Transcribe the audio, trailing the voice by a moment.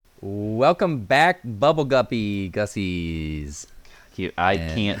Welcome back, Bubble Gussies. I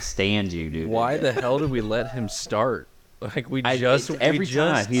can't stand you, dude. Why the hell did we let him start? Like every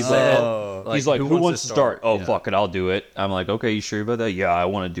time he's like, who wants to start? Oh, fuck it, I'll do it. I'm like, okay, you sure about that? Yeah, I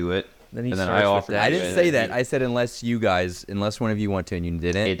want to do it. Then I offered. I didn't say that. I said unless one of you want to, and you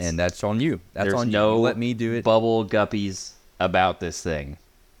didn't, and that's on you. That's on you. No You let me do it. Bubble guppies about this thing.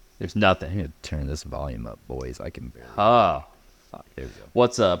 There's nothing. I'm gonna turn this volume up, boys. I can barely. Fuck, there we go.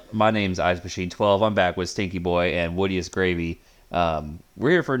 What's up? My name's Ice Machine 12. I'm back with Stinky Boy and Woodiest Gravy. We're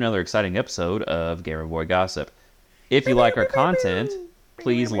here for another exciting episode of Gamer Boy Gossip. If you like our content,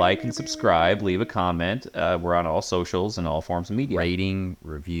 please like and subscribe. Leave a comment. We're on all socials and all forms of media. Rating,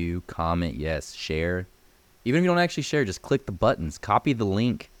 review, comment, yes, share. Even if you don't actually share, just click the buttons. Copy the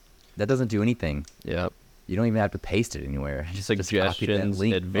link. That doesn't do anything. Yep. You don't even have to paste it anywhere. Just copy that Suggestions,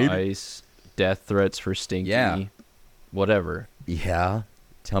 link. advice, death threats for Stinky. Yeah. Whatever. Yeah.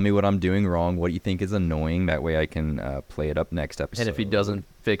 Tell me what I'm doing wrong, what you think is annoying. That way I can play it up next episode. And if he doesn't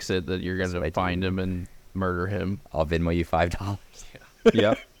fix it, that you're going to find him and murder him. I'll Venmo you $5.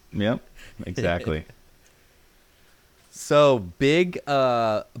 Yep. Exactly. So big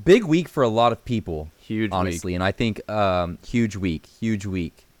week for a lot of people. Huge honestly, week. And I think huge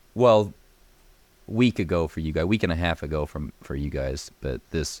week. Well, week ago for you guys, week and a half ago for you guys, but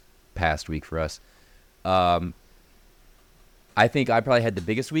this past week for us. I think I probably had the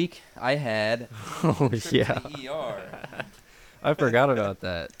biggest week. I had Oh, yeah. I forgot about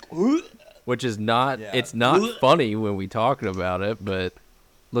that. Which is not, it's not funny when we talking about it, but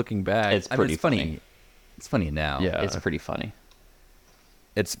looking back. It's pretty funny. It's funny now. Yeah. It's pretty funny.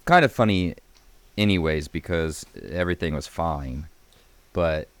 It's kind of funny anyways because everything was fine.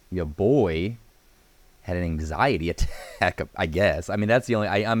 But your boy had an anxiety attack, I guess. I mean, that's the only,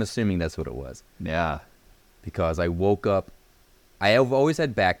 I'm assuming that's what it was. Yeah. Because I woke up, I have always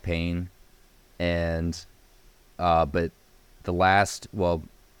had back pain, and, but the last,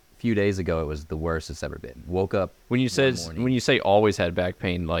 few days ago, it was the worst it's ever been. Woke up when you say always had back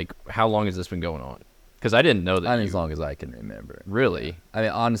pain, like how long has this been going on? Because I didn't know that. as long as I can remember. Really? I mean,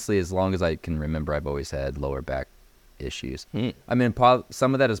 honestly, as long as I can remember, I've always had lower back issues. I mean,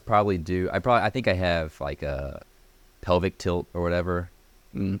 some of that is probably due. I think I have like a pelvic tilt or whatever.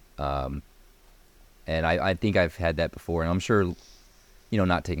 And I think I've had that before, and I'm sure,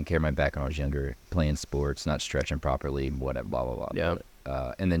 not taking care of my back when I was younger, playing sports, not stretching properly, whatever, blah blah blah. Yeah.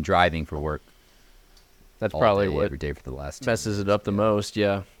 And then driving for work. That's all probably day, what every day for the last 2 messes years. it up the most.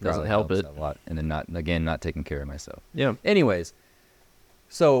 Yeah, doesn't Probably help helps it a lot. And then not taking care of myself. Yeah. Anyways,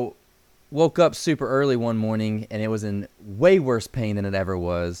 so woke up super early one morning, and it was in way worse pain than it ever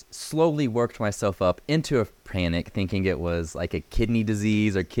was. Slowly worked myself up into a panic, thinking it was like a kidney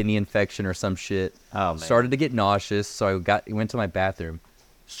disease or kidney infection or some shit. Oh, man. Started to get nauseous, so I went to my bathroom.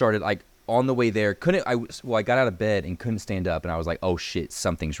 Started like on the way there, I got out of bed and couldn't stand up, and I was like, oh shit,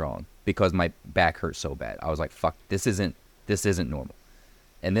 something's wrong, because my back hurt so bad. I was like, fuck, this isn't normal.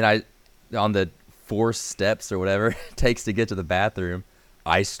 And then on the 4 steps or whatever it takes to get to the bathroom,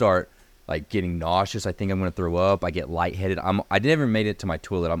 I start like getting nauseous. I think I'm gonna throw up. I get lightheaded. I never made it to my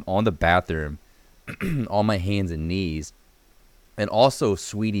toilet. I'm on the bathroom on my hands and knees, and also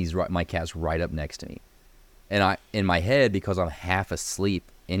Sweetie's my cat's right up next to me. And in my head, because I'm half asleep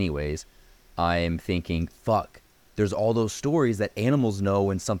anyways, I'm thinking, fuck, there's all those stories that animals know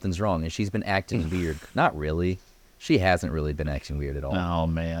when something's wrong, and she's been acting weird. Not really. She hasn't really been acting weird at all. Oh,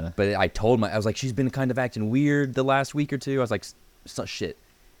 man. But I was like, she's been kind of acting weird the last week or two. I was like, shit.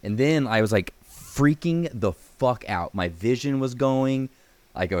 And then I was like freaking the fuck out. My vision was going.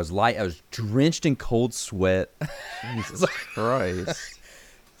 Like I was drenched in cold sweat. Jesus Christ.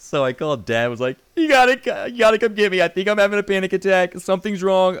 So I called Dad. Was like, you gotta come get me. I think I'm having a panic attack. Something's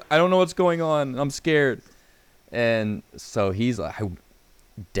wrong. I don't know what's going on. I'm scared. And so he's like,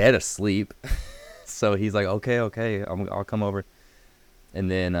 dead asleep. So he's like, okay, I'll come over. And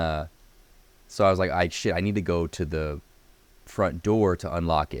then, so I was like, I need to go to the front door to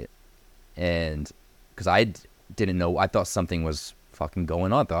unlock it. And because I didn't know, I thought something was fucking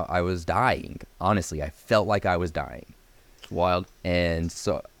going on. I thought I was dying. Honestly, I felt like I was dying. It's wild. And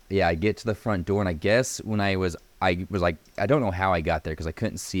so, yeah, I get to the front door, and I guess when I was like, I don't know how I got there because I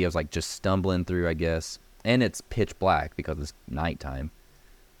couldn't see. I was like just stumbling through, I guess. And it's pitch black because it's nighttime.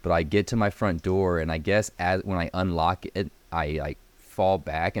 But I get to my front door, and I guess when I unlock it, I like fall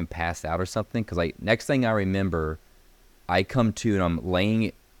back and pass out or something. Because next thing I remember, I come to and I'm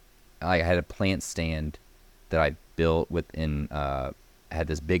laying. I had a plant stand that I built within. I had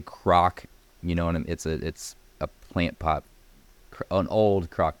this big crock, and it's a plant pot, an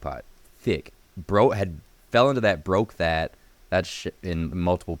old crock pot, thick. Fell into that, broke that, That shit in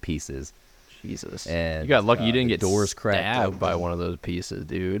multiple pieces. Jesus. And you got lucky you didn't the get doors cracked stabbed by open. one of those pieces,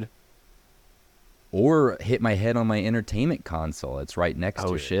 dude. Or hit my head on my entertainment console. It's right next to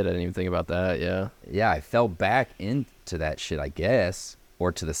Oh it. shit, I didn't even think about that. Yeah. Yeah, I fell back into that shit, I guess,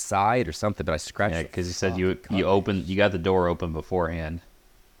 or to the side or something. But I scratched. Yeah, the because you said fuck you got the door open beforehand,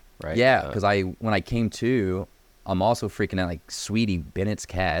 right? Yeah, because when I came to, I'm also freaking out. Like Sweetie Bennett's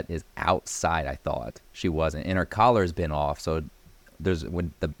cat is outside. I thought she wasn't, and her collar's been off. So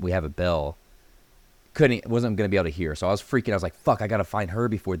we have a bell. Wasn't gonna be able to hear. So I was freaking. I was like, "Fuck! I gotta find her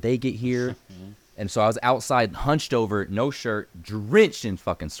before they get here." And so I was outside, hunched over, no shirt, drenched in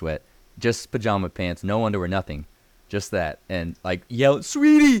fucking sweat, just pajama pants, no underwear, nothing, just that, and like yelled,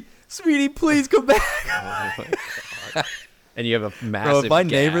 "Sweetie, please come back!" Oh my God. And you have a massive. Bro, if my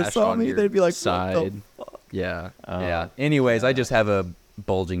neighbors gash saw on me, your they'd be like, side. "What the fuck?" Yeah. Yeah. Anyways, I just have a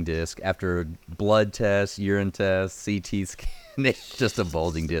bulging disc after blood test, urine test, CT scan. It's just a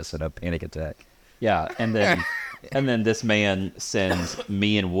bulging disc and a panic attack. Yeah, and then this man sends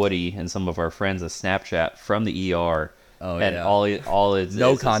me and Woody and some of our friends a Snapchat from the ER. Oh, and yeah. all it's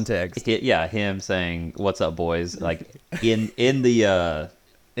No is context. him saying, "What's up, boys?" Like in the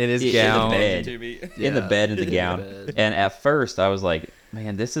In his in gown. the bed, in the Yeah. bed in the In gown. the bed. And at first, I was like,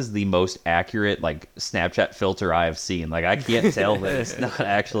 "Man, this is the most accurate like Snapchat filter I have seen. Like I can't tell that it's not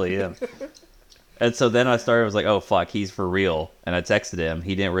actually him." And so then I was like, "Oh fuck, he's for real." And I texted him.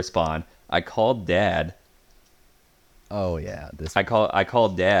 He didn't respond. I called Dad. Oh yeah. I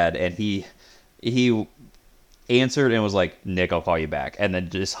called Dad, and he answered and was like, "Nick, I'll call you back," and then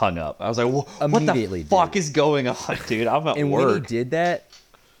just hung up. I was like, "What Immediately, the fuck dude. is going on, dude? I'm at And work."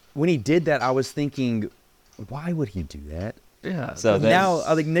 when he did that, I was thinking, why would he do that? Yeah. So then, Now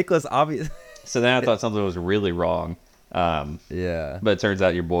I think Nicholas obvious. so then I thought something was really wrong. Yeah. But it turns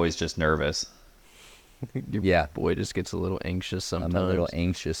out your boy's just nervous. your Yeah. boy just gets a little anxious sometimes. I'm a little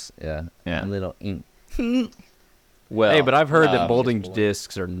anxious. Yeah. Yeah. A little ink. Well, Hey, but I've heard that um, bulging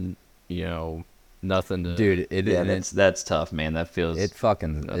discs are, nothing to. Dude, Yeah, and that's tough, man. That feels it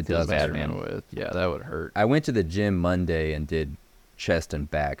nothing does to bad, mess man. with. Yeah, that would hurt. I went to the gym Monday and did chest and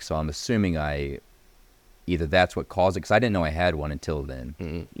back, so I'm assuming either that's what caused it, because I didn't know I had one until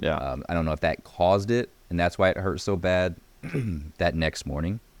then. yeah, I don't know if that caused it, and that's why it hurt so bad that next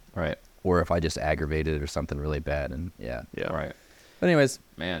morning, right, or if I just aggravated it or something really bad. And yeah. Yeah. right, But anyways,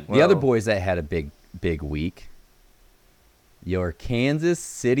 man. the other Well- boys that had a big week, your Kansas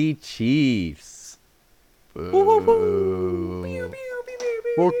City Chiefs.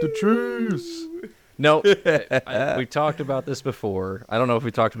 Fuck the Chiefs. No, we talked about this before. I don't know if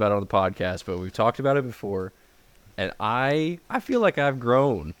we talked about it on the podcast, but we've talked about it before. And I feel like I've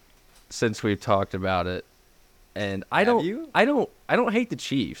grown since we've talked about it. And I don't hate the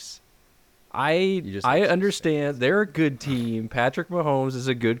Chiefs. I just hate Chiefs understand they're a good team. Patrick Mahomes is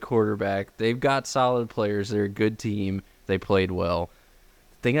a good quarterback. They've got solid players. They're a good team. They played well.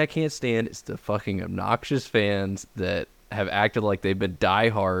 The thing I can't stand is the fucking obnoxious fans that have acted like they've been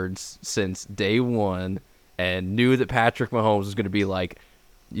diehards since day one and knew that Patrick Mahomes was going to be like,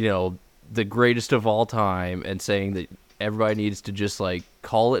 the greatest of all time, and saying that everybody needs to just like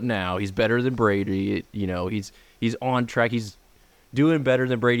call it now. He's better than Brady. He's on track. He's doing better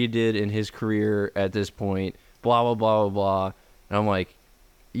than Brady did in his career at this point. Blah blah blah blah blah. And I'm like,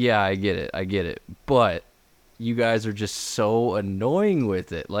 yeah, I get it. But you guys are just so annoying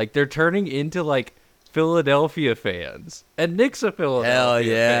with it. Like they're turning into like Philadelphia fans, and Nick's a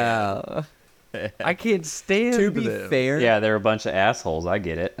Philadelphia fan. I can't stand To be them. fair, Yeah, they're a bunch of assholes. I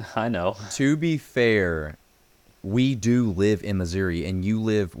get it. I know. To be fair, we do live in Missouri, and you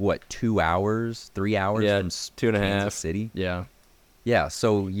live what 2 hours, 3 hours Yeah, from 2.5. Kansas City. Yeah. Yeah,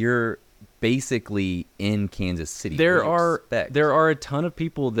 so you're basically in Kansas City. There What do you are expect? a ton of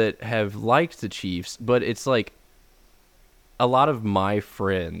people that have liked the Chiefs, but it's like a lot of my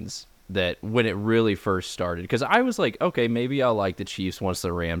friends that when it really first started, because I was like, okay, maybe I'll like the Chiefs once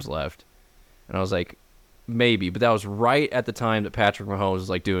the Rams left, and I was like, maybe, but that was right at the time that Patrick Mahomes was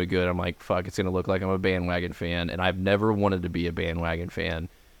like doing good. I'm like, fuck, it's gonna look like I'm a bandwagon fan, and I've never wanted to be a bandwagon fan,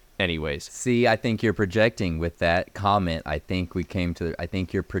 anyways. See, I think you're projecting with that comment. I think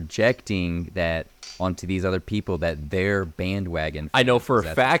you're projecting that onto these other people that they're bandwagon fans. I know for a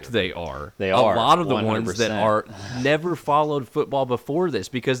That's fact true. they are. They A are, lot of the ones that 100%. are never followed football before this,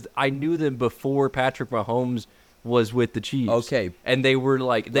 because I knew them before Patrick Mahomes was with the Chiefs. Okay. And they were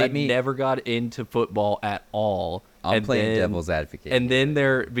like, they Let me- never got into football at all. I'm And playing then- devil's advocate. And then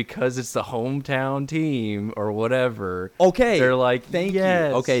they're, because it's the hometown team or whatever. Okay, They're like, thank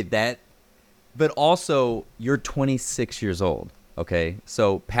yes. you. Okay, but also you're 26 years old. Okay,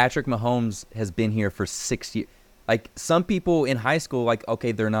 so Patrick Mahomes has been here for 6 years. Like some people in high school, like,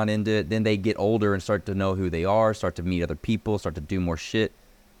 okay, they're not into it. Then they get older and start to know who they are, start to meet other people, start to do more shit.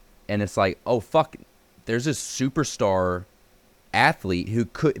 And it's like, oh, fuck, there's this superstar athlete who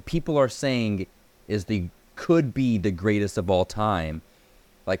people are saying could be the greatest of all time.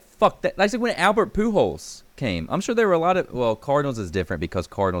 Like, fuck that. Like when Albert Pujols came. I'm sure there were a lot of, well, Cardinals is different because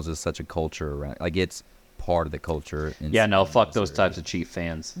Cardinals is such a culture around, like it's part of the culture. Yeah, no, fuck those types of Chief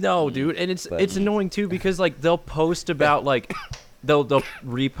fans. No, dude, and it's annoying too because like they'll post about like they'll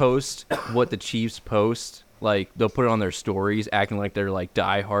repost what the Chiefs post, like they'll put it on their stories, acting like they're like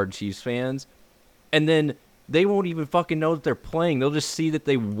diehard Chiefs fans, and then they won't even fucking know that they're playing. They'll just see that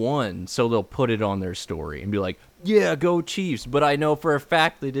they won, so they'll put it on their story and be like, "Yeah, go Chiefs!" But I know for a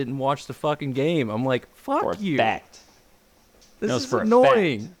fact they didn't watch the fucking game. I'm like, "Fuck For you!" a fact. This is for a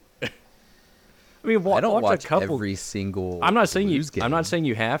annoying. I mean, I don't watch a couple. every single. I'm not saying Blues game. I'm not saying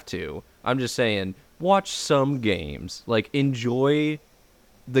you have to. I'm just saying watch some games. Like enjoy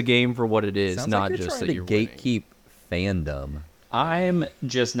the game for what it is, Sounds not like you're just trying that to you're winning. gatekeep fandom. I'm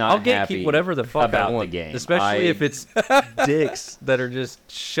just not I'll happy gatekeep whatever the fuck about I want, the game. especially if it's dicks that are just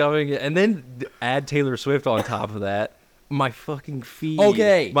shoving it, and then add Taylor Swift on top of that. My fucking feed.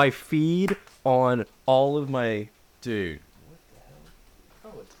 Okay. My feed on all of my dude.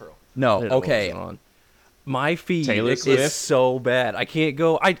 No, I didn't know what okay. was on. My feed Taylor is Swift? so bad. I can't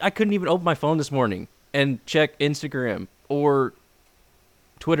go. I couldn't even open my phone this morning and check Instagram or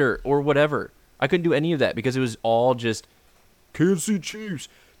Twitter or whatever. I couldn't do any of that because it was all just Kansas City Chiefs.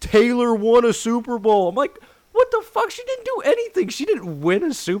 Taylor won a Super Bowl. I'm like, what the fuck? She didn't do anything. She didn't win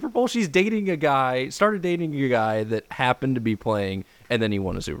a Super Bowl. She's dating a guy, started dating a guy that happened to be playing, and then he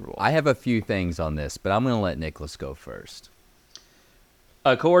won a Super Bowl. I have a few things on this, but I'm going to let Nicholas go first.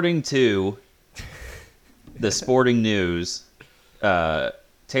 According to the Sporting News,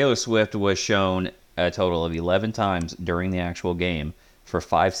 Taylor Swift was shown a total of 11 times during the actual game for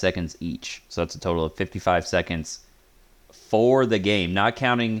 5 seconds each. So that's a total of 55 seconds for the game, not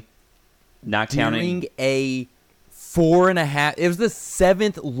counting. During a 4.5, it was the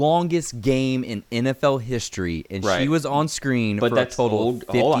 7th longest game in NFL history, and Right. she was on screen But for that's a total of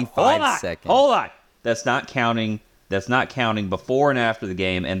 55 seconds. Hold on. That's not counting. That's not counting before and after the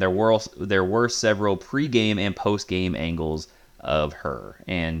game, and there were several pre-game and post-game angles of her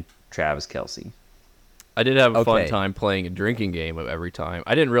and Travis Kelce. I did have a fun Okay. time playing a drinking game of every time.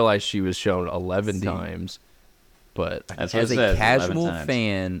 I didn't realize she was shown 11 See. times, but That's what As it a says, 11 casual times.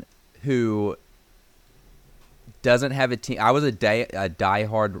 fan who doesn't have a team, I was a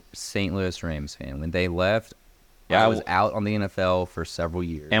diehard St. Louis Rams fan. When they left, Yeah, I was out on the NFL for several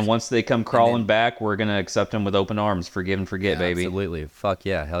years. And once they come crawling back, we're gonna accept them with open arms. Forgive and forget, baby. Absolutely. Fuck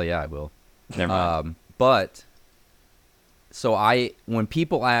yeah. Hell yeah, I will. Never mind. But so when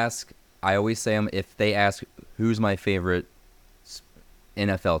people ask, I always say if they ask who's my favorite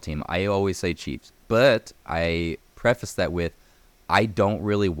NFL team, I always say Chiefs. But I preface that with I don't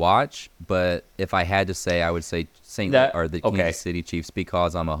really watch, but if I had to say, I would say the Kansas City Chiefs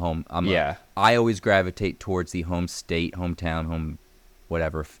because I'm a home. I always gravitate towards the home state, hometown,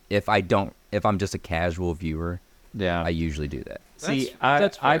 whatever. If I'm just a casual viewer, Yeah. I usually do that. See,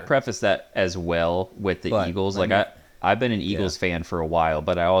 that's I fair. preface that as well with the But Eagles. let Like me- I've been an Eagles fan for a while,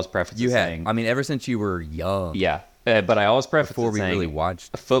 but I always preface You it had, saying, I mean, ever since you were young. yeah. But I always preface Before it we saying, really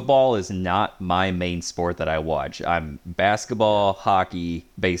watched. football is not my main sport that I watch. I'm basketball, hockey,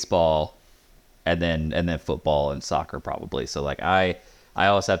 baseball, and then football and soccer probably. So like I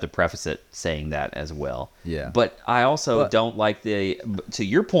also have to preface it saying that as well. Yeah. But I also But- don't like to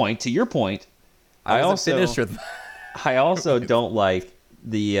your point. I wasn't finished also with- I also don't like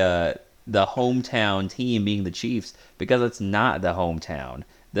the hometown team being the Chiefs because it's not the hometown.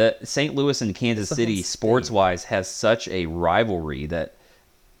 The St. Louis and Kansas It's the City home sports-wise has such a rivalry that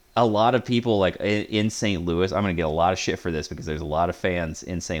a lot of people like in St. Louis, I'm going to get a lot of shit for this because there's a lot of fans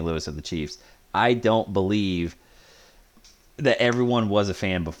in St. Louis of the Chiefs. I don't believe that everyone was a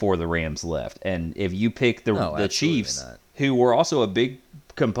fan before the Rams left. And if you pick the absolutely Chiefs, not. who were also a big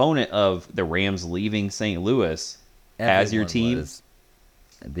component of the Rams leaving St. Louis as your Everyone team, was.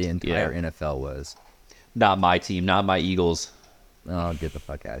 The entire NFL was. not my team, not my Eagles. Oh, get the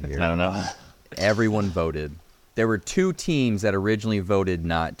fuck out of I here. don't know. Everyone voted. There were 2 teams that originally voted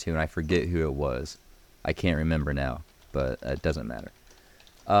not to, and I forget who it was. I can't remember now, but it doesn't matter.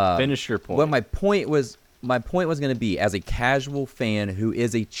 finish your point. What my point was going to be, as a casual fan who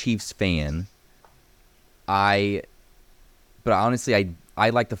is a Chiefs fan, but honestly, I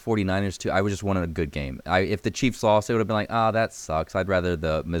like the 49ers too. I just wanted a good game. If the Chiefs lost, it would have been like, that sucks. I'd rather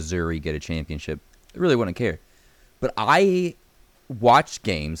the Missouri get a championship. I really wouldn't care. But I watched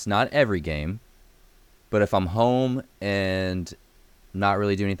games, not every game, But if I'm home and not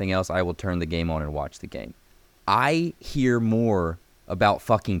really doing anything else, I will turn the game on and watch the game. I hear more about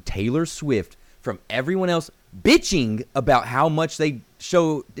fucking Taylor Swift from everyone else bitching about how much they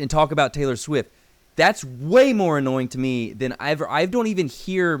show and talk about Taylor Swift. That's way more annoying to me than I don't even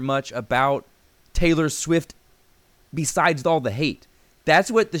hear much about Taylor Swift besides all the hate.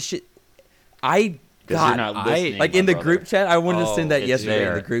 That's what the shit. God, you're not listening, like in the brother. group chat. I wanted to send that it's yesterday there.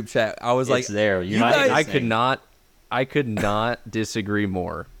 in the group chat. I was like, It's there. You're you not guys- listening. I could not disagree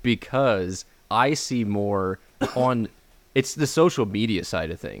more because I see more on. It's the social media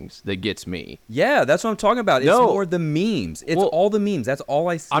side of things that gets me. yeah, that's what I'm talking about. It's No. more the memes. It's Well, all the memes. That's all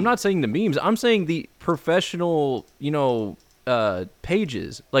I see. I'm not saying the memes. I'm saying the professional,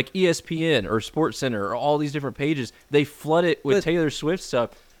 pages like ESPN or SportsCenter or all these different pages. They flood it with But- Taylor Swift stuff.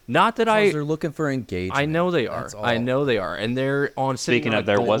 Not that Because they're looking for engagement. I know they are. That's all. I know they are, and they're on. sitting Speaking on of, a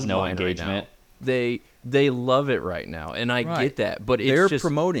there was gold no mine right engagement. now. They love it right now, and I Right. get that. But it's They're just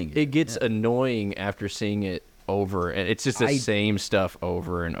promoting it. It gets annoying after seeing it over, and it's just the same stuff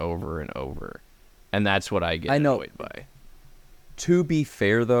over and over and over, and that's what I get I know. annoyed by. To be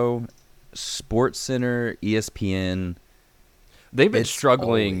fair, though, SportsCenter, ESPN, They've been It's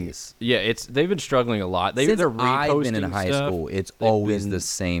struggling. always- Yeah, they've been struggling a lot. They're since I've been in reposting high stuff. school, it's They've always been- the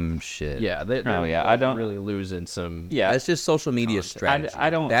same shit. Yeah, they're Oh, yeah, I don't- really losing some. Yeah, That's just social media Content. strategy. I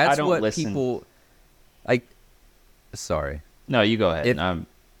don't That's what listen. people like. Sorry. no, you go ahead.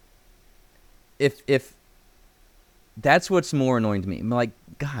 If that's what's more annoying to me. I'm like,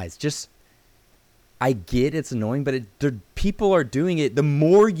 guys, just I get it's annoying, but people are doing it. The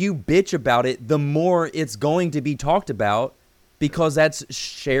more you bitch about it, the more it's going to be talked about, because that's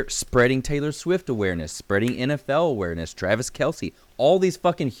spreading Taylor Swift awareness, spreading NFL awareness, Travis Kelce, all these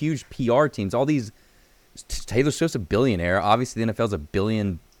fucking huge PR teams, all these. Taylor Swift's a billionaire. Obviously, the NFL's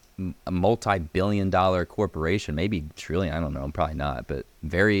a multi-billion-dollar corporation, maybe trillion. I don't know, probably not, but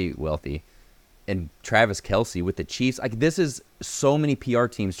very wealthy. And Travis Kelce with the Chiefs, like, this is so many PR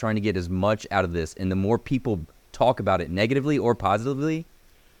teams trying to get as much out of this, and the more people talk about it negatively or positively,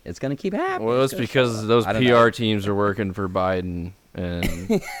 it's gonna keep happening. Well, it's because those I don't PR know. teams are working for Biden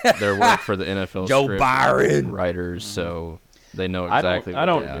and they're work for the NFL Joe script Byron. writers, so they know I don't- exactly I what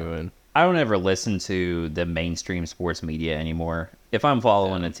don't- they're doing. I don't ever listen to the mainstream sports media anymore. If I'm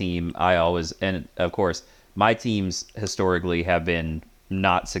following a team, I always, and of course, my teams historically have been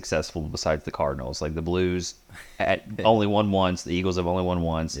not successful besides the Cardinals. Like the Blues only won once, the Eagles have only won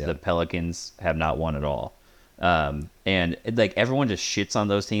once, Yeah. the Pelicans have not won at all. And like everyone just shits on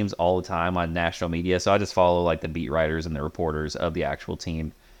those teams all the time on national media. So I just follow like the beat writers and the reporters of the actual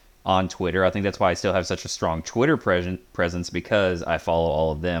team on Twitter. I think that's why I still have such a strong Twitter presence, because I follow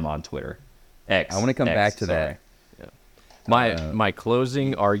all of them on Twitter. X. I want to come X, back to sorry. that. My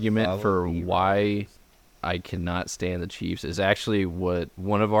closing argument follow for the why I cannot stand the Chiefs is actually what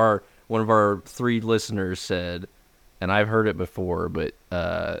one of our 3 listeners said, and I've heard it before, but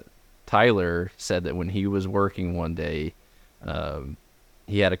Tyler said that when he was working one day,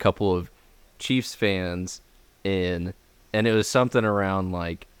 he had a couple of Chiefs fans in, and it was something around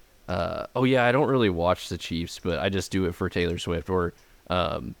like, oh yeah, I don't really watch the Chiefs, but I just do it for Taylor Swift. Or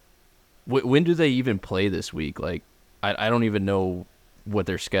when do they even play this week? Like, I don't even know what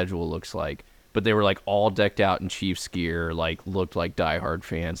their schedule looks like. But they were like all decked out in Chiefs gear, like looked like diehard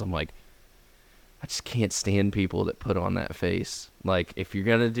fans. I'm like, I just can't stand people that put on that face. Like, if you're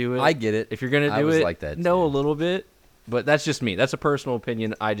gonna do it, I get it. If you're gonna I do was it, like that, know too. a little bit. But that's just me. That's a personal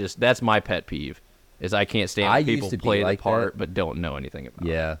opinion. That's my pet peeve. Is I can't stand I when used people to be play like the part that. but don't know anything about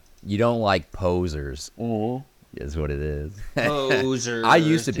it. Yeah, you don't like posers. Is what it is. Poser. I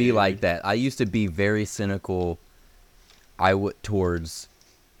used to be like that. I used to be very cynical. I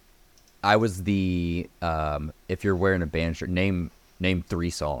was the if you're wearing a band shirt, name 3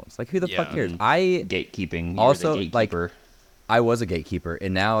 songs. Like, who the fuck Yeah. cares? I gatekeeping. You're also, the like, gatekeeper. I was a gatekeeper,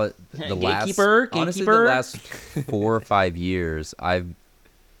 and now Gatekeeper? honestly, the Gatekeeper? last 4 or 5 years, I've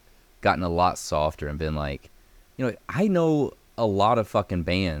gotten a lot softer and been like, I know a lot of fucking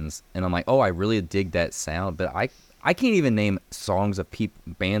bands, and I'm like, oh, I really dig that sound, but I can't even name songs of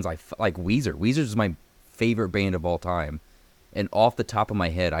bands like Weezer. Weezer is my favorite band of all time, and off the top of my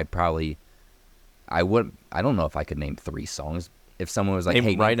head, I don't know if I could name 3 songs. If someone was like, Name,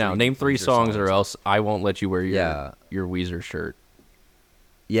 hey, right now, name 3 Weezer songs, or else I won't let you wear Yeah. your Weezer shirt.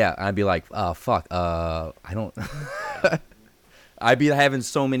 Yeah, I'd be like, fuck, I don't. I'd be having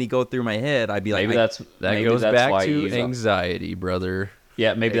so many go through my head. I'd be like, Maybe that's That maybe goes that's back why to you- anxiety, brother.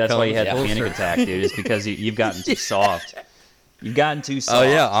 Yeah, maybe It that's why you comes had the full panic attack, dude. It's because you've gotten too soft. You've gotten too soft. oh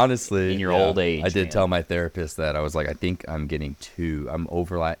yeah, honestly, in your yeah. old age, I did man. tell my therapist that. I was like, I think I'm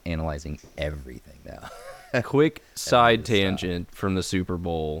over analyzing everything now. quick side tangent from the Super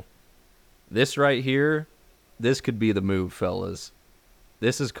Bowl. This right here, this could be the move, fellas.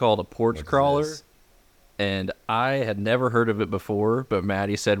 This is called a porch What's crawler. this? And I had never heard of it before, but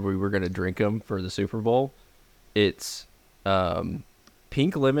Maddie said we were going to drink them for the Super Bowl. It's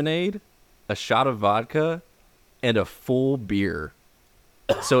pink lemonade, a shot of vodka, and a full beer.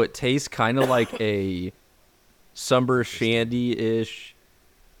 So it tastes kind of like a Summer Shandy-ish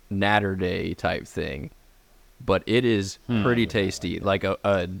Natter Day type thing. But it is pretty tasty. Like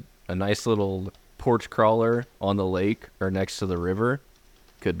a nice little porch crawler on the lake or next to the river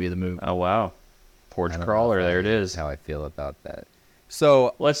could be the move. Oh, wow. Porch I don't know crawler, if there it is. How I feel about that.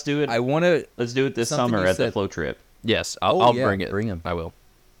 So Let's do it. I want to. Let's do it this something summer you at the said- flow trip. Yes, Oh, I'll yeah, bring it. bring 'em. I will.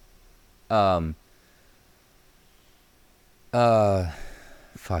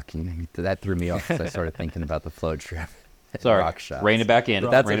 Fucking that threw me off because I started thinking about the flow trip. Sorry. Rock shots. Rein it back in.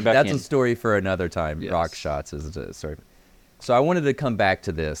 That's Rein a, it back that's in. a story for another time. Yes. Rock shots is a story. So I wanted to come back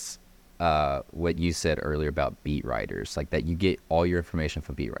to this. What you said earlier about beat writers, like that you get all your information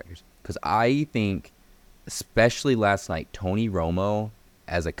from beat writers. Because I think, especially last night, Tony Romo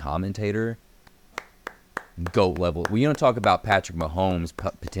as a commentator, GOAT level. We don't talk about Patrick Mahomes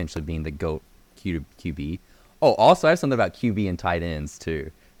potentially being the GOAT QB. Oh, also I have something about QB and tight ends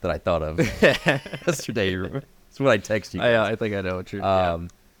too that I thought of yesterday. That's what I text you. I think I know what you're.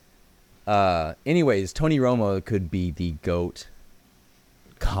 Anyways, Tony Romo could be the GOAT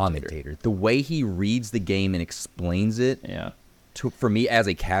commentator. The way he reads the game and explains it, Yeah. for me as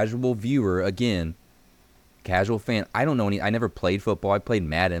a casual viewer, again, casual fan, I don't know any. I never played football. I played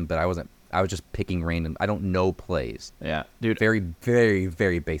Madden, but I was just picking random. I don't know plays. Yeah. Dude, Very, very,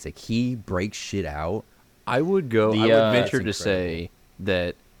 very basic. He breaks shit out. I would go. The, I would that's venture to say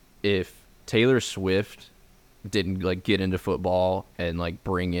that if Taylor Swift didn't like get into football and like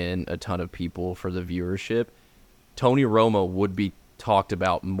bring in a ton of people for the viewership, Tony Romo would be talked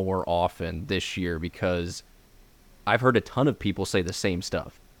about more often this year because I've heard a ton of people say the same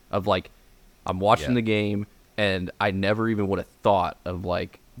stuff of like, I'm watching the game and I never even would have thought of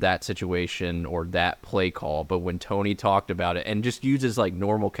like that situation or that play call, but when Tony talked about it and just uses like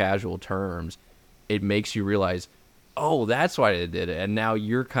normal casual terms, it makes you realize, oh, that's why they did it, and now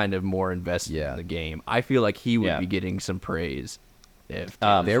you're kind of more invested in the game. I feel like he would be getting some praise if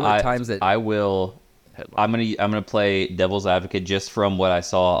There were times that I will. I'm gonna play devil's advocate just from what I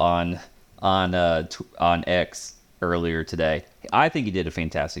saw on X earlier today. I think he did a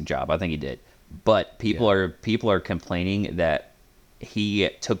fantastic job. I think he did, but people are complaining that he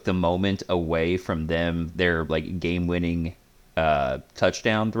took the moment away from their like game winning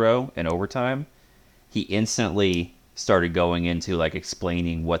touchdown throw in overtime. He instantly started going into like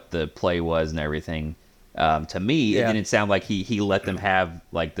explaining what the play was and everything. To me, it didn't sound like he let them have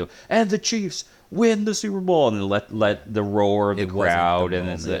like the Chiefs win the Super Bowl and then let the roar of the It wasn't crowd the and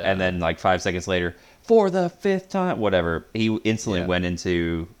moment. then like 5 seconds later for the fifth time, whatever. He instantly went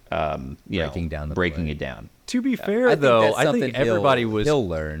into Breaking down the breaking play. it down. To be fair, I think though, that's I think something everybody he'll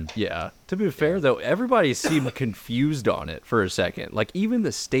learn. Yeah. To be fair, though, everybody seemed confused on it for a second. Like, even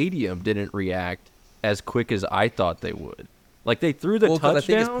the stadium didn't react as quick as I thought they would. Like, they threw the 'cause touchdown. I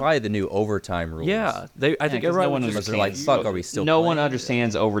think it's probably the new overtime rules. Yeah. I think 'cause everyone no one was Because just they're like, confused. fuck, are we still No one playing?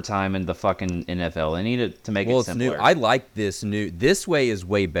 understands overtime in the fucking NFL. They need to make Well, it it's simpler. new. I like this new. This way is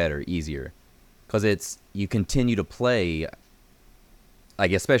way better, easier, because you continue to play.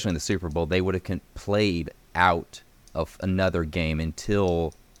 Like especially in the Super Bowl, they would have played out of another game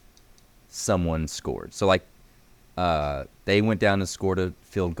until someone scored. So like, they went down and scored a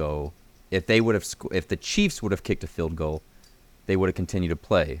field goal. If they would have, if the Chiefs would have kicked a field goal, they would have continued to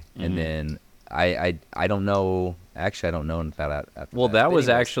play. And then I don't know. Actually, I don't know about after Well, that But was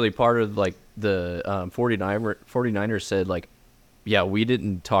anyways. actually part of, like, the 49ers said, like, yeah, we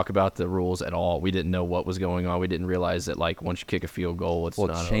didn't talk about the rules at all. We didn't know what was going on. We didn't realize that, like, once you kick a field goal, it's Well,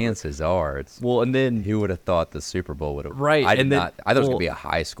 not over. chances are it's. Well, and then Who would have thought the Super Bowl would have? Right, I did and then- not. I thought it was well, gonna be a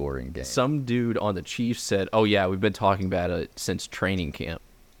high scoring game. some dude on the Chiefs said, "Oh yeah, we've been talking about it since training camp,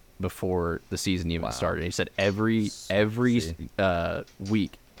 before the season even started." He said every See.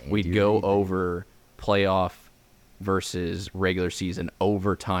 week we'd Andy go Reid. over playoff versus regular season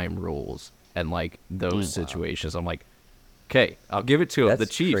overtime rules and like those situations. I'm like, okay, I'll give it to them. The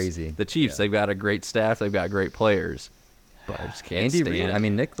That's Chiefs, crazy. the Chiefs, Yeah. they've got a great staff, they've got great players, but I just can't Andy stand Reid. it. I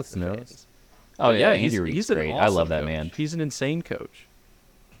mean, Nicholas knows. oh yeah, he's Andy Reid's an great. I love awesome that coach. man. He's an insane coach.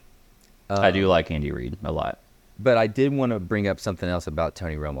 I do like Andy Reid a lot. But I did want to bring up something else about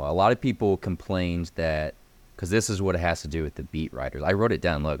Tony Romo. A lot of people complained that because this is what it has to do with the beat writers. I wrote it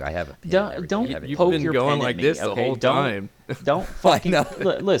down. Look, I have a pen and Don't everything. You've poke been your going pen like at me, this the okay? whole time. Don't fucking know.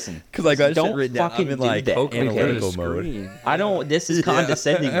 Listen. 'Cause I got shit don't written down. I'm fucking in, do like, that. poke Okay? analytical mode. Screen. I don't. This is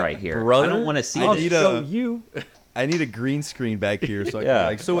condescending right here. Brother, I don't want to see I'll this. need show a- you. I need a green screen back here, so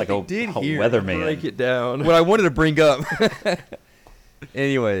Yeah, so like what they a did here. weatherman. Break it down. What I wanted to bring up.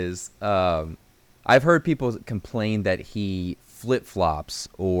 Anyways, I've heard people complain that he flip flops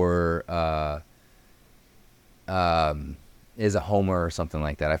or is a homer or something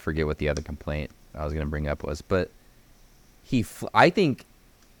like that. I forget what the other complaint I was going to bring up was, but I think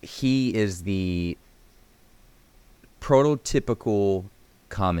he is the prototypical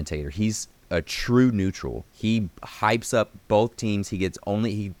commentator. He's a true neutral. He hypes up both teams. He gets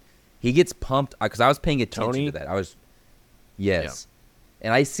pumped because I was paying attention Tony? to that. Yes.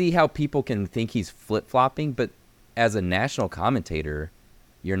 And I see how people can think he's flip-flopping, but as a national commentator,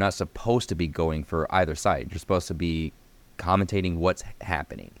 you're not supposed to be going for either side. You're supposed to be commentating what's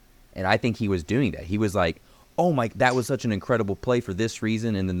happening. And I think he was doing that. He was like, "Oh my, that was such an incredible play for this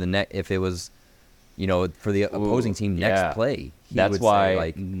reason," and then if it was, for the opposing team next play, he That's would why. say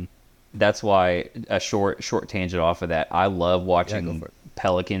like, That's why a short tangent off of that. I love go watching for it.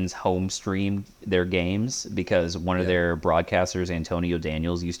 Pelicans home stream their games because one of their broadcasters, Antonio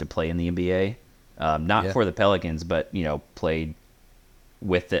Daniels, used to play in the NBA. Not for the Pelicans, but played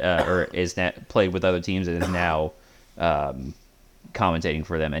with played with other teams and is now commentating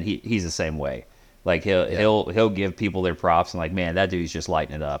for them. And he's the same way. Like he'll give people their props and like, man, that dude's just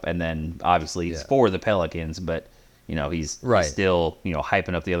lighting it up. And then obviously he's for the Pelicans, but he's still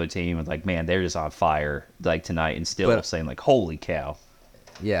hyping up the other team and like, man, they're just on fire like tonight, and still saying like, holy cow.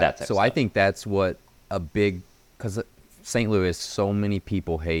 Yeah. So I think that's what because St. Louis, so many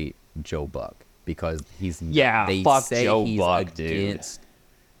people hate Joe Buck because fuck Joe Buck, dude.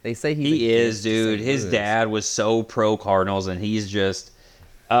 They say he is, dude. His dad was so pro Cardinals, and he's just,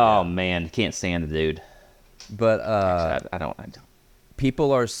 man, can't stand the dude. But I don't.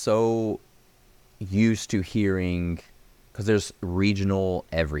 People are so used to hearing, because there's regional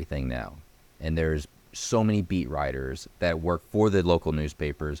everything now, and there's so many beat writers that work for the local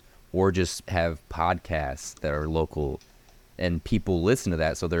newspapers or just have podcasts that are local, and people listen to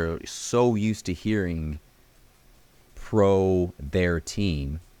that, so they're so used to hearing pro their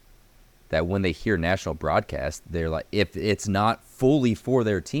team that when they hear national broadcast, they're like, if it's not fully for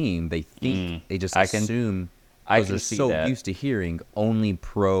their team, they think they just assume, because they're so used to hearing only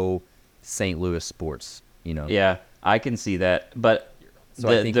pro St. Louis sports, Yeah, I can see that, but so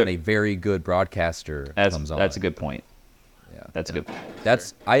I think when a very good broadcaster comes on, that's a good point. Yeah, that's a good point.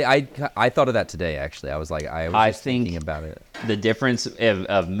 That's I thought of that today. Actually, I was like, I was thinking about it. The difference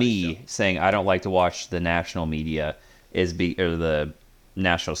of me saying I don't like to watch the national media or the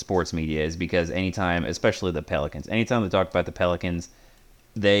national sports media is because anytime, especially the Pelicans, anytime they talk about the Pelicans,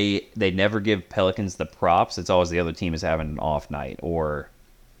 they never give Pelicans the props. It's always the other team is having an off night, or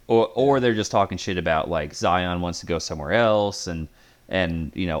they're just talking shit about like Zion wants to go somewhere else and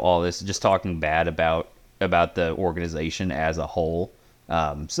all this, just talking bad about the organization as a whole.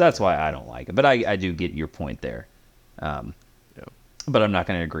 So that's why I don't like it. But I do get your point there. But I'm not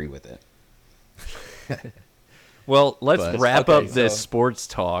going to agree with it. Well, let's wrap up this sports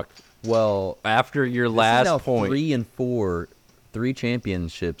talk. Well, after your last point, 3-4, 3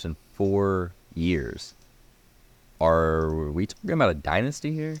 championships in 4 years. Are we talking about a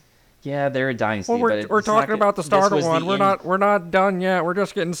dynasty here? Yeah, they're a dynasty. Well, we're talking about the start of one. We're not done yet. We're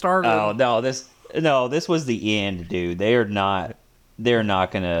just getting started. Oh no, this was the end, dude. They're not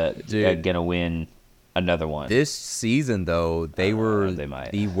gonna win another one. This season, though, they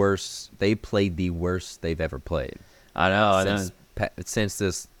the worst. They played the worst they've ever played. I know. Since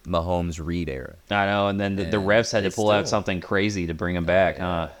this Mahomes Reed era. I know, and then the refs had to pull out something crazy to bring them back,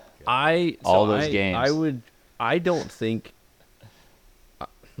 huh? Those games. I don't think.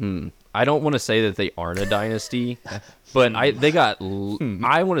 I don't want to say that they aren't a dynasty, but I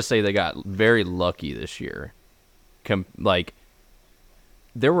want to say they got very lucky this year.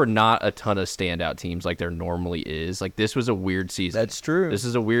 There were not a ton of standout teams like there normally is. Like, this was a weird season. That's true. This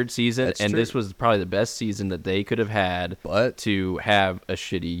is a weird season, That's and true. this was probably the best season that they could have had to have a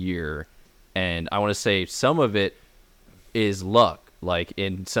shitty year. And I want to say some of it is luck. Like,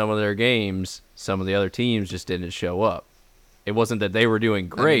 in some of their games, some of the other teams just didn't show up. It wasn't that they were doing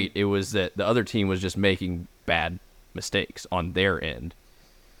great. It was that the other team was just making bad mistakes on their end.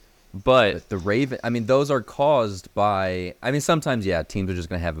 But the those are caused by, sometimes, teams are just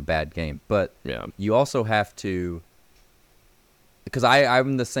going to have a bad game. But you also have to, because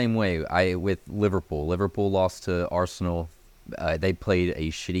I'm the same way. With Liverpool. Liverpool lost to Arsenal. They played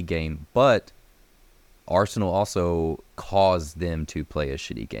a shitty game. But Arsenal also caused them to play a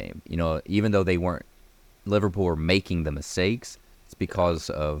shitty game. You know, even though Liverpool were making the mistakes, it's because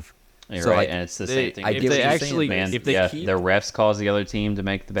of. You're So, right, like, and it's the they- same thing. I if get what they you're actually, saying, Man, if they yeah, keep, the refs cause the other team to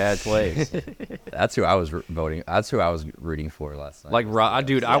make the bad plays. That's who I was voting. That's who I was rooting for last night. like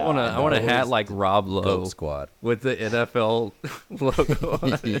dude, I want a hat like Rob Lowe Goat Squad. with the NFL logo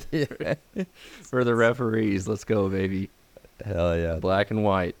on it for the referees. Let's go, baby. Hell yeah. Black and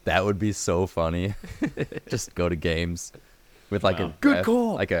white. That would be so funny. Just go to games with like Wow. a Good ref,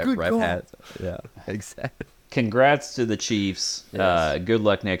 call. like a Good ref call. hat. Yeah, exactly. Congrats to the Chiefs. Yes. Good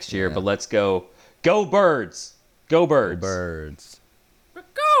luck next year, Yeah. but let's go. Go Birds! Go Birds! Birds.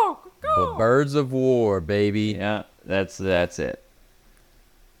 Go. Birds of War, baby. Yeah, that's it.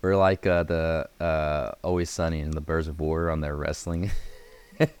 We're like the Always Sunny and the Birds of War on their wrestling.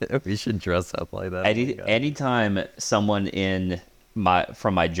 We should dress up like that. Anytime someone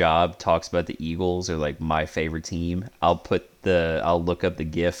from my job talks about the Eagles or like my favorite team, I'll look up the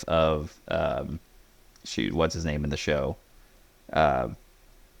GIF of what's his name in the show?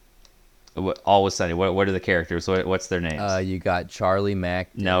 Always Sunny. What are the characters? What's their names? You got Charlie, Mac.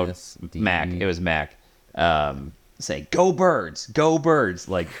 No, Dennis, Mac. Dee. It was Mac. Saying "Go Birds, go Birds!"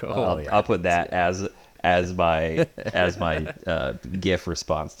 Like I'll put that as my GIF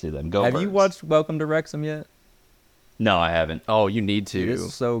response to them. Go. Have Birds. you watched Welcome to Wrexham yet? No, I haven't. Oh, you need to.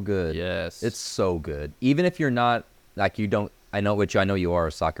 It's so good. Yes. It's so good. Even if you're not like you don't. I know you are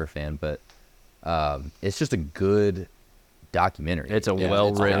a soccer fan, but it's just a good documentary. It's a Yeah, well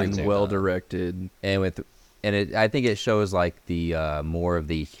it's very written, well well done. directed. I think it shows like the more of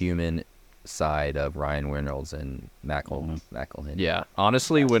the human side of Ryan Reynolds and McElhenney. Yeah,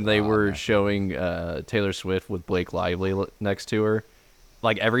 honestly, when they were man. showing Taylor Swift with Blake Lively next to her,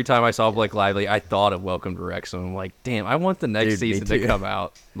 like every time I saw Blake Lively, I thought of Welcome to Wrexham. I'm like, damn, I want the next Dude, me season to too. come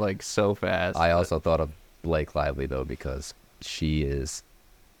out like so fast. I also thought of Blake Lively though because she is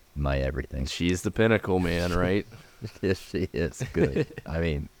my everything. She's the pinnacle, man, right? Yes, she is good. I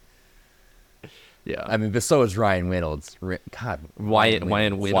mean, Yeah. but so is Ryan Reynolds. God, Wyatt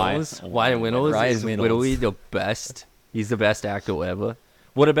Reynolds. Reynolds. Wyatt Reynolds Ryan is Reynolds. literally the best. He's the best actor ever.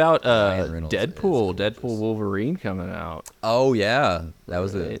 What about Ryan Reynolds is Deadpool? gorgeous. Deadpool Wolverine coming out. Oh yeah, that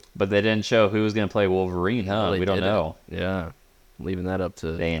was Right. it. But they didn't show who was going to play Wolverine, huh? Well, they We don't did know. it. Yeah. Leaving that up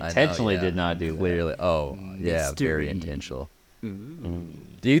to They I know, intentionally yeah. did not do that. Clearly. Oh yeah, very Mystery. intentional.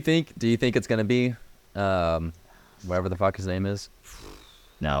 Do you think it's gonna be, whatever the fuck his name is?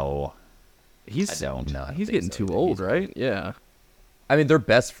 No, He's I don't. No, I don't he's think getting so. too He's- old, right? Yeah. I mean, they're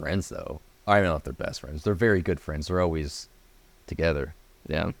best friends though. I don't know if they're best friends. They're very good friends. They're always together.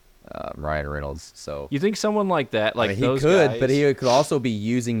 Yeah. Ryan Reynolds. So You think someone like that, like I mean, he those could, guys, but he could also be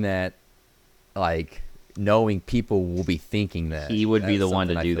using that, like knowing people will be thinking that he would be That's the one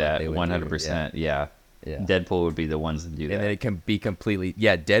to something I do feel like that. they would do, 100%. Yeah. Yeah. Deadpool would be the ones to do And that. then it can be completely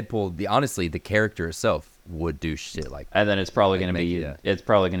Deadpool. Honestly, the character itself would do shit like. And then it's probably Like, going to make be it it's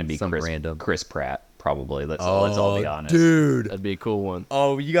probably going to be some Chris, random- Chris Pratt. Probably. Let's all be honest. dude. that'd be a cool one.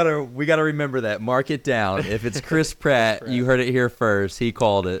 Oh, we gotta remember that. Mark it down. If it's Chris Pratt, you heard it here first. He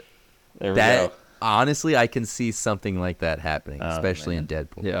called it. There we That go. honestly, I can see something like that happening, Oh, especially man. in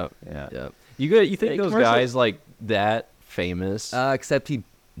Deadpool. Yeah. Yeah. Yeah. You think Hey, those commercial- guys like that famous? Except he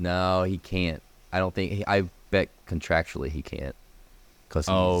can't. I don't think. I bet contractually he can't.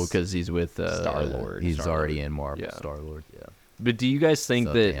 Because he's with Star-Lord. He's Star-Lord. already in Marvel. Yeah. Star Lord. Yeah. But do you guys think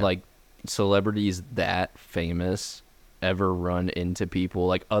So, that damn. like celebrities that famous ever run into people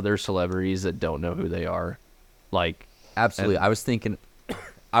like other celebrities that don't know who they are? Like Absolutely. And- I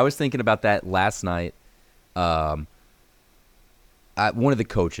was thinking about that last night. One of the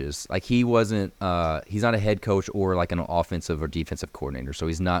coaches, like he wasn't, he's not a head coach or like an offensive or defensive coordinator, so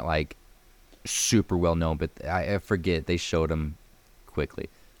he's not like super well known. But I forget they showed him quickly.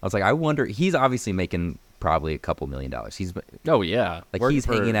 I was like, I wonder. He's obviously making probably a couple $1 million. He's oh yeah, Like, working he's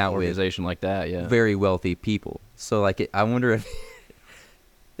for hanging an out with organization like that. Yeah. very wealthy people. So like, I wonder if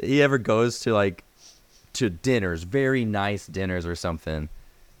he ever goes to like to dinners, very nice dinners or something,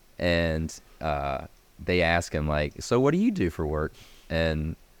 and they ask him like, "So what do you do for work?"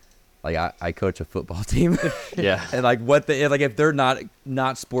 And like, I coach a football team. Yeah. And like if they're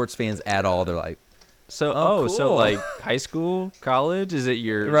not sports fans at all, they're like, So so cool. like high school, college? Is it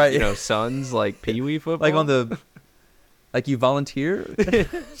your Right. son's like pee wee football? like on the, like you volunteer?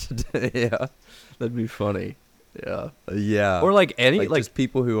 Yeah. that'd be funny. Yeah. Yeah. Or like any like just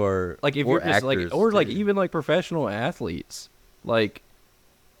people who are like if or you're just like actors, or like dude. even like professional athletes like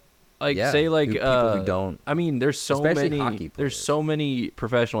Yeah, say like people who don't, I mean there's so especially many hockey there's players. so many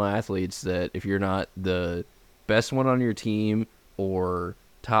professional athletes that if you're not the best one on your team or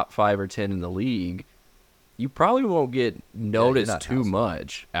top 5 or 10 in the league, you probably won't get noticed not too household.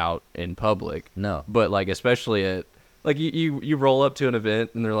 much out in public. No. But like especially at like you roll up to an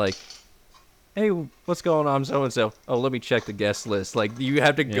event and they're like, "Hey, what's going on, so and so?" "Oh, let me check the guest list." Like you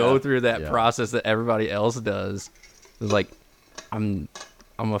have to go Yeah. through that Yeah. process that everybody else does. It's like I'm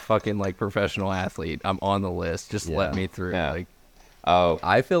a fucking like professional athlete. I'm on the list. Just let Yeah. me through. Yeah. Like Oh,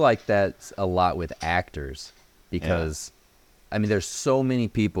 I feel like that's a lot with actors because, I mean, there's so many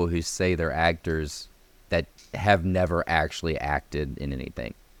people who say they're actors that have never actually acted in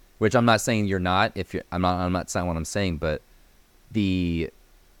anything. Which I'm not saying you're not. If you're, I'm not saying what I'm saying, but the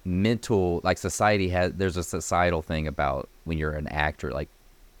mental, like society has, there's a societal thing about when you're an actor, like,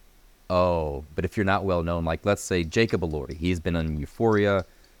 oh, but if you're not well known, like let's say Jacob Elordi, he's been on Euphoria,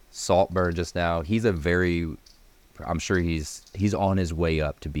 Saltburn just now. He's a very, I'm sure he's on his way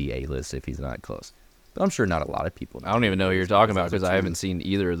up to be A-list if he's not close. But I'm sure not a lot of people know. I don't even know who you're talking about Those because are I two- haven't seen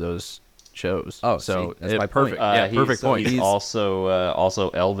either of those shows. Oh, so see, that's it- my perfect. point. Yeah, perfect point. He's also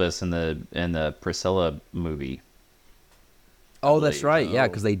Elvis in the Priscilla movie. Oh, that's believe. right. Yeah, Oh.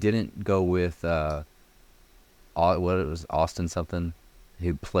 because they didn't go with what it was, Austin something,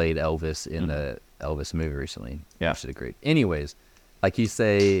 who played Elvis in the Elvis movie recently. Yeah. Which is great. Anyways, like you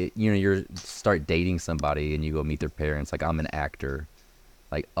say, you know, you start dating somebody and you go meet their parents. Like, I'm an actor.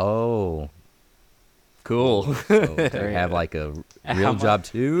 Like, oh, Cool. so they have like a How real mu- job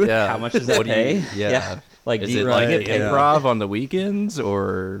too. Yeah. How much does that What do you- pay? yeah. Like, Is do you it like like it? Yeah. improv on the weekends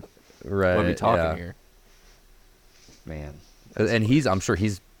or Right. what are we talking yeah. here? Man. And I'm sure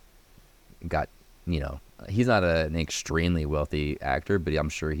he's got, you know, he's not an extremely wealthy actor, but I'm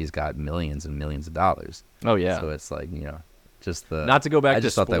sure he's got millions and millions of dollars. Oh yeah. So it's like, you know, just the. Not to go back I to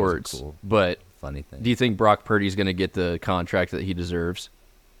just thought that was a sports, cool, but funny thing. do you think Brock Purdy's going to get the contract that he deserves?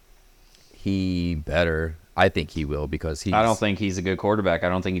 He better. I think he will because he's. I don't think he's a good quarterback. I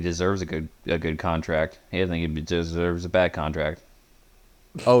don't think he deserves a good contract. I think he deserves a bad contract.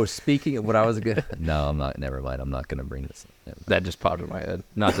 Oh, speaking of what I was good. No, I'm not. Never mind. I'm not going to bring this. Never mind. That just popped in my head.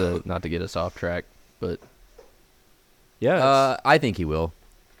 Not to get us off track, but yeah, it's- I think he will.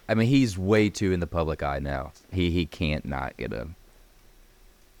 I mean, he's way too in the public eye now. He can't not get a.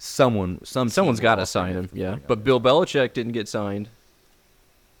 Someone's got to sign him. Yeah, but Bill Belichick didn't get signed,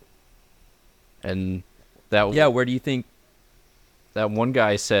 and that Yeah, where do you think? that one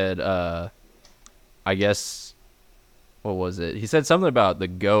guy said, I guess, what was it? He said something about the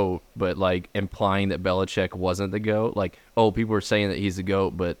GOAT, but like implying that Belichick wasn't the GOAT. Like, oh, people were saying that he's the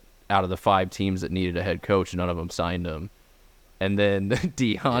GOAT, but out of the 5 teams that needed a head coach, none of them signed him. And then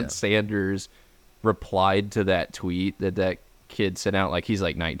Deion Yeah. Sanders replied to that tweet that kid sent out. Like, he's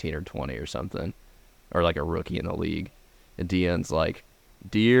like 19 or 20 or something, or like a rookie in the league. And Deion's like,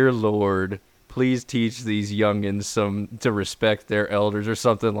 "Dear Lord, please teach these youngins to respect their elders," or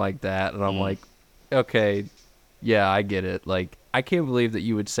something like that. And I'm like, okay, yeah, I get it. Like, I can't believe that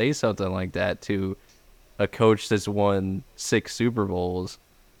you would say something like that to a coach that's won 6 Super Bowls,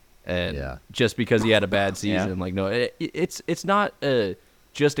 and Yeah. just because he had a bad Yeah. season. Like, no, it's not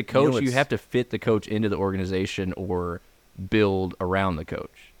just a coach. You what's- have to fit the coach into the organization or build around the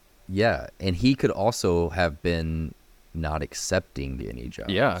coach. Yeah, and he could also have been not accepting any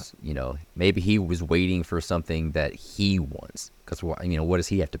jobs. Yeah. You know, maybe he was waiting for something that he wants. Because, you know, what does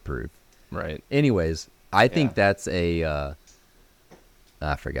he have to prove? Right. Anyways, I think Yeah. that's a.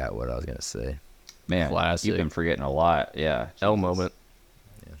 I forgot what I was going to say. Man, Classic. you've been forgetting a lot. Yeah. L Jesus. moment.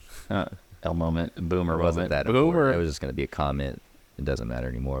 L moment. Boomer It wasn't moment. that Boomer. important. It was just going to be a comment. It doesn't matter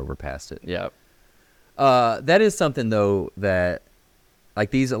anymore. We're past it. Yeah. That is something, though, that. Like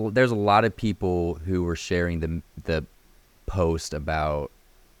there's a lot of people who were sharing the post about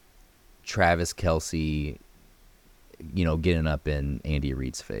Travis Kelce, you know, getting up in Andy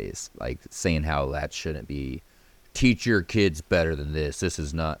Reid's face, like saying how that shouldn't be. Teach your kids better than this. This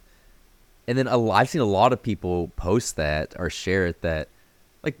is not. And then I've seen a lot of people post that or share it that,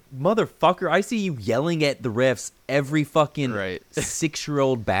 like, motherfucker, I see you yelling at the refs every fucking Right.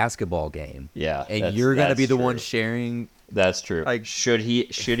 6-year-old basketball game. Yeah, And that's- you're gonna be that's the one true. sharing. That's true. Like- should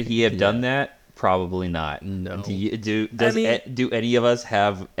he have done that? Probably not. No. Do any of us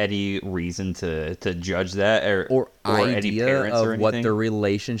have any reason to judge that or any idea parents of or what anything? their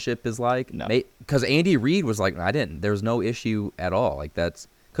relationship is like. No. Because Andy Reid was like, I didn't. There's no issue at all. Like, that's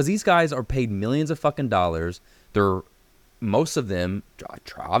because these guys are paid millions of fucking dollars. They're most of them,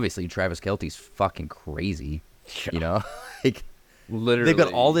 obviously, Travis Kelce's fucking crazy. You know, like Literally. they've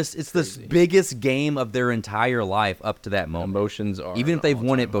got all this. It's this crazy. biggest game of their entire life up to that moment. Emotions are Even if an they've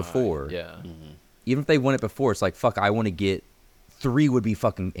won it all-time high. before. Yeah. Even if they won it before, it's like, fuck, I want to get 3 would be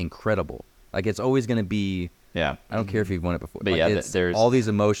fucking incredible. Like, it's always going to be Yeah. I don't care if you've won it before. But Like, yeah, it's there's- all these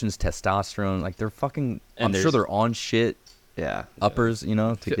emotions, testosterone. Like they're fucking. And I'm sure there's- they're on shit Yeah. uppers, you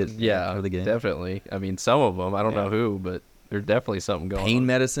know, to get Yeah, for the game. definitely. I mean, some of them. I don't Yeah. know who, but there's definitely something going Pain on.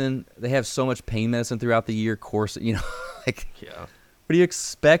 medicine. They have so much pain medicine throughout the year. Course, you know, like Yeah. what do you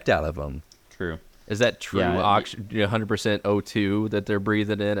expect out of them? True. Is that true? Yeah, 100% O2 that they're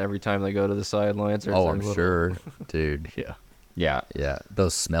breathing in every time they go to the sidelines? Or is Oh, there a I'm little- sure, dude. Yeah. Yeah. Yeah,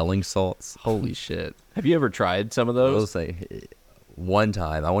 those smelling salts. Holy shit. Have you ever tried some of Those those? say one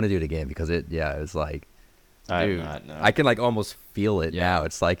time. I want to do it again because it. Yeah, it's like I Dude, have not, no. I can like almost feel it Yeah. now.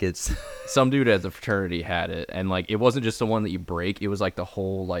 It's like it's. Some dude at the fraternity had it, and like it wasn't just the one that you break. It was like the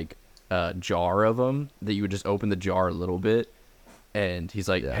whole like jar of them that you would just open the jar a little bit, and he's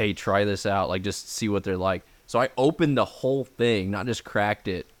like, Yeah. "Hey, try this out. Like, just see what they're like." So I opened the whole thing, not just cracked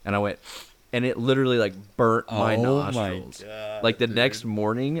it, and I went, and it literally like burnt my Oh my nostrils. Like the next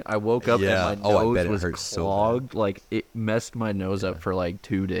morning, I woke up Yeah. and my Oh, I nose bet it was hurts so bad. clogged. Like it messed my nose up for like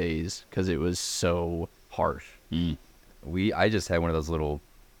 2 days because it was so harsh. I just had one of those little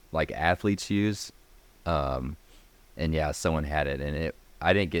like athletes use, and yeah, someone had it, and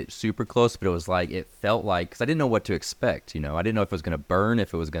I didn't get super close, but it was like it felt like because I didn't know what to expect. You know, I didn't know if it was gonna burn,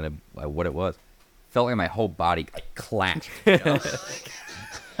 if it was gonna what it was. Felt like my whole body like clapped. You know?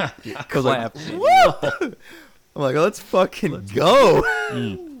 Clap. I'm like, let's fucking go,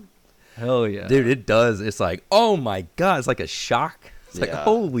 Hell yeah, dude. It does. It's like, oh my god, it's like a shock. It's like, Yeah.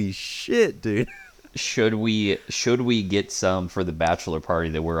 holy shit, dude. Should we get some for the bachelor party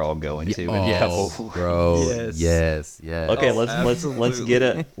that we're all going to? in a couple- bro. Yes. Yes. Okay,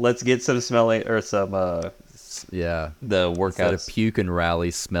 Oh, let's get some smelling or some Yeah. the Instead of workouts. puke and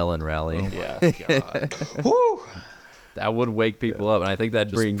rally, smell and rally. Yeah. Woo! that would wake people up, and I think that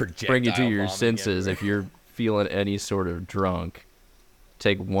Just bring you to projectile your vomiting senses if you're feeling any sort of drunk.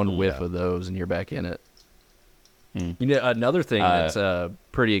 Take one whiff Yeah. of those, and you're back in it. Mm. You know, another thing that's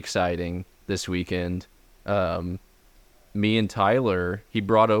pretty exciting this weekend. Me and Tyler, he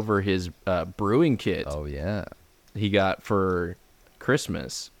brought over his brewing kit Oh yeah. he got for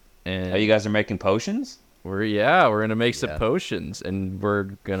Christmas, and Oh, you guys are making potions? we're gonna make some Yeah. potions, and we're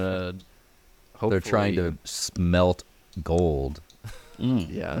gonna. Hopefully, They're trying to smelt gold.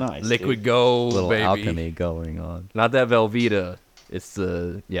 yeah, Nice, liquid dude. gold, Little baby. alchemy going on. Not that Velveeta. It's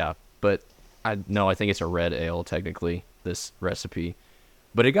the but I think it's a red ale technically. This recipe,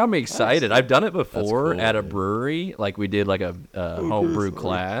 but it got me excited. I've done it before cool, at a dude. brewery, like we did like a homebrew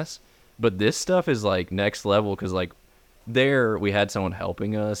class. But this stuff is like next level because like there we had someone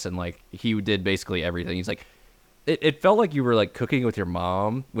helping us, and like he did basically everything. He's like, it felt like you were like cooking with your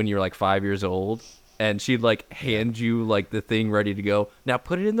mom when you were like 5 years old. And she'd like hand you like the thing ready to go. Now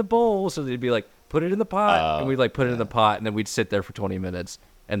put it in the bowl. So they'd be like, put it in the pot. And we'd like put it in the pot. And then we'd sit there for 20 minutes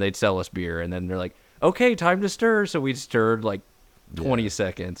and they'd sell us beer. And then they're like, okay, time to stir. So we'd stirred like 20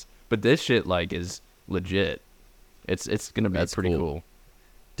 seconds. But this shit like is legit. It's going to be That's pretty cool. cool.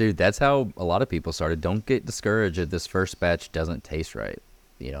 Dude, that's how a lot of people started. Don't get discouraged if this first batch doesn't taste right.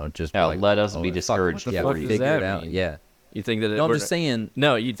 You know, just be Yeah, like, let us oh, be fuck, discouraged the yeah, fuck we'll does figure that it out. mean? Yeah. You think that No, I'm just saying.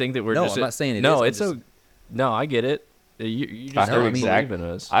 No, you think that we're No, just. I'm not saying it No, is, I'm it's just- so. No, I get it. You just I don't heard believe in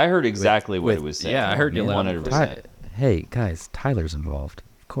us. I heard exactly what with- it was saying. Yeah, I heard you loud and 100%. Hey, guys, Tyler's involved.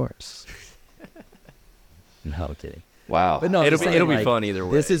 Of course. No, I'm kidding. Wow. But no, I'm It'll just be- saying, it'll be like, fun either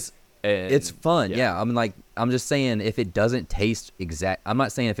way. This is And- it's fun. yeah. Yeah. I'm just saying if it doesn't taste exact. I'm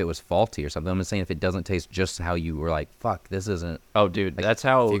not saying if it was faulty or something. I'm just saying if it doesn't taste just how you were like, fuck, this isn't. Oh, dude, Like, that's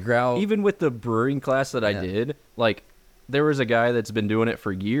how. figure out- Even with the brewing class that I Yeah. did, like, there was a guy that's been doing it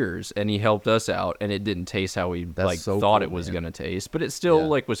for years, and he helped us out, and it didn't taste how we That's like so thought cool, it was man. gonna taste, but it still Yeah.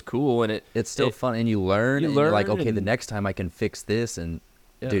 like was cool, and It's still it- fun, and you learn. you and you're like, learn okay, the and- next time I can fix this, and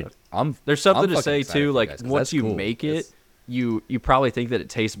Yeah. dude, There's something I'm to fucking say excited too. for you Like guys, 'cause once that's you cool. make it, It's- you probably think that it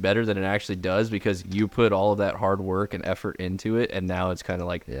tastes better than it actually does because you put all of that hard work and effort into it, and now it's kind of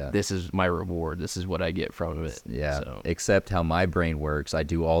like Yeah. this is my reward. This is what I get from it. Yeah. So, Except how my brain works, I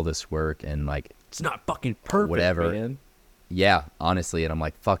do all this work and like, it's not fucking perfect, Whatever. man. yeah, honestly, and I'm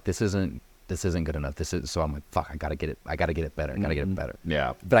like, fuck, this isn't good enough. So I'm like, fuck, I gotta get it better. Gotta get it better.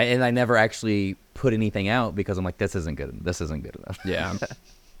 Yeah. But I never actually put anything out because I'm like, this isn't good enough. Yeah.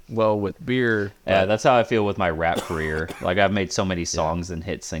 Well, with beer, Yeah, that's how I feel with my rap career. Like I've made so many songs and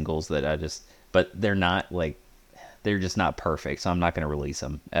hit singles that but they're not like, they're just not perfect. So I'm not going to release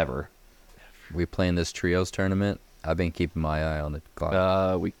them ever. We playing this trios tournament. I've been keeping my eye on the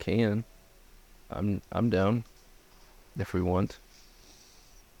clock. we can. I'm down. If we want.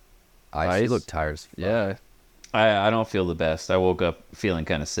 I ice. look tired as fuck. Yeah. I don't feel the best. I woke up feeling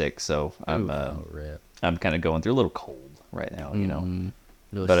kind of sick, so I'm Oh, rip. I'm kind of going through a little cold right now. You know.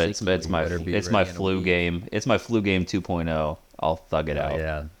 But it's my better be it's my ready in a flu week. game. It's my flu game 2.0. I'll thug it out.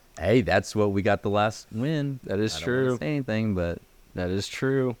 Yeah. Hey, that's what we got the last win. That is I don't true. wanna say anything, but That is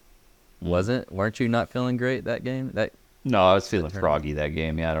true. weren't you not feeling great that game? No, I was feeling tournament. froggy that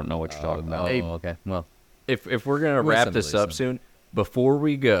game. Yeah, I don't know what you're talking about. Hey, okay. Well, If we're gonna Listen, wrap this up listen. soon, before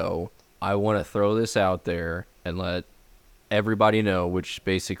we go, I want to throw this out there and let everybody know, which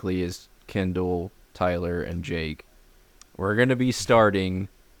basically is Kendall, Tyler, and Jake. We're gonna be starting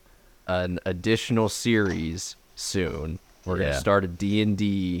an additional series soon. We're gonna Yeah. start a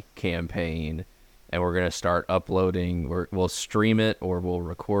D&D campaign, and we're gonna start uploading. We'll stream it or we'll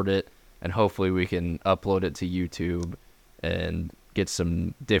record it, and hopefully we can upload it to YouTube and get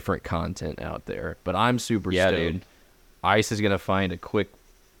some different content out there. But I'm super Yeah, stoked. dude. Ice is gonna find a quick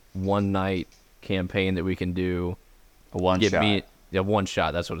one night campaign that we can do. A one shot. One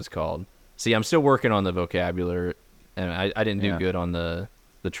shot. That's what it's called. See, I'm still working on the vocabulary, and I didn't do Yeah. good on the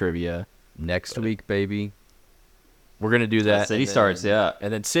trivia. next week, baby. We're gonna do that. City and then- starts, yeah.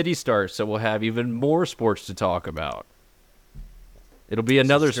 and then City starts, so we'll have even more sports to talk about. It'll be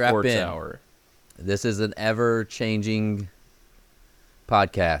another strap sports in. hour. This is an ever-changing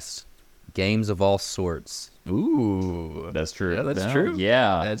podcast. Games of all sorts. Ooh, That's true. Yeah, that's Yeah. true.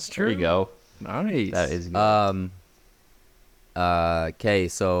 Yeah, That's There you true. go. nice. That is good. Okay,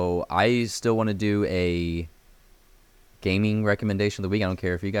 so I still want to do a gaming recommendation of the week. I don't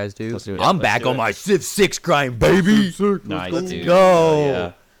care if you guys do. Let's do it. I'm Let's back do on it. my Civ 6 grind, baby. Nice, dude. go. Hell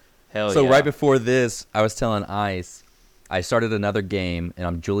yeah. Hell So yeah. right before this, I was telling Ice, I started another game, and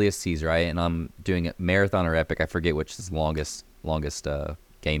I'm Julius Caesar, right? And I'm doing a marathon or epic. I forget which is longest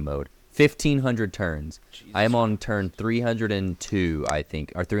game mode. 1,500 turns. I am on turn 302, I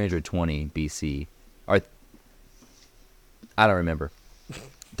think, or 320 BC, or I don't remember.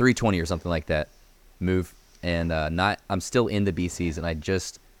 320 or something like that. Move and I'm still in the BCs, and I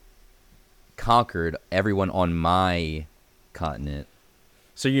just conquered everyone on my continent.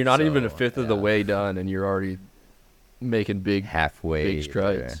 So you're not even a So, fifth of the yeah. way done, and you're already making big Halfway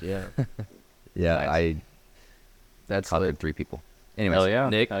strides. there. Yeah, Yeah, Nice. I that's conquered lit. 3 people. Anyways, Hell yeah.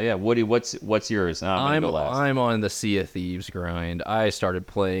 Nick? Hell yeah. Woody, what's yours? I'm gonna go last. I'm on the Sea of Thieves grind. I started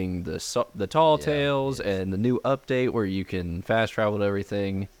playing the Tall Yeah, Tales, and the new update where you can fast travel to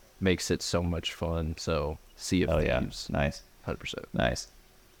everything makes it so much fun. So Sea of Hell yeah. Thieves, Nice. 100%. Nice.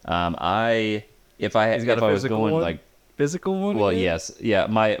 If I He's got a was physical going one? like Physical one? well, again? yes, yeah.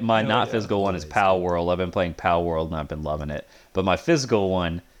 My not yeah. physical one is Pal World. I've been playing Pal World and I've been loving it. But my physical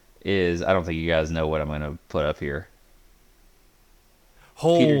one is I don't think you guys know what I'm gonna put up here.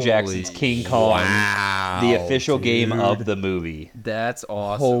 Peter Jackson's Holy King Kong, the Wow, official game dude. of the movie. That's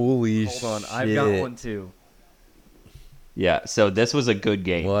awesome. Holy Hold on, shit. I've got one too. Yeah, so this was a good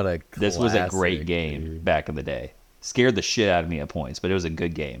game. What a This was a great classic, game dude. back in the day. Scared the shit out of me at points, but it was a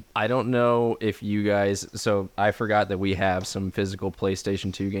good game. I don't know if you guys. So I forgot that we have some physical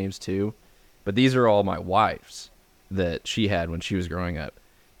PlayStation 2 games too, but these are all my wife's that she had when she was growing up.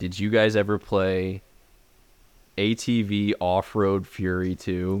 Did you guys ever play ATV Off Road Fury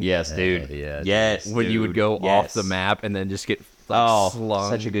 2? Yes, Hell dude. yeah, Yes. When you would dude. go off Yes. the map and then just get like,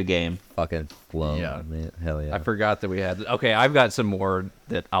 slung. such a good game. Fucking flown, Yeah. man. Hell yeah. I forgot that we had. Okay, I've got some more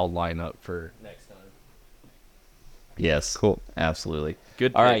that I'll line up for next time. Yes. Cool. Absolutely.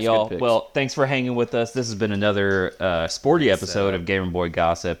 Good All right, picks, y'all. good picks. Well, thanks for hanging with us. This has been another sporty episode of Gamer Boy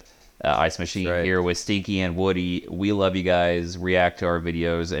Gossip. Ice Machine That's right. here with Stinky and Woody. We love you guys. React to our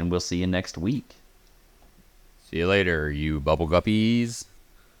videos, and we'll see you next week. See you later, you bubble guppies.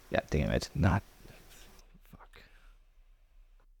 God damn it. Not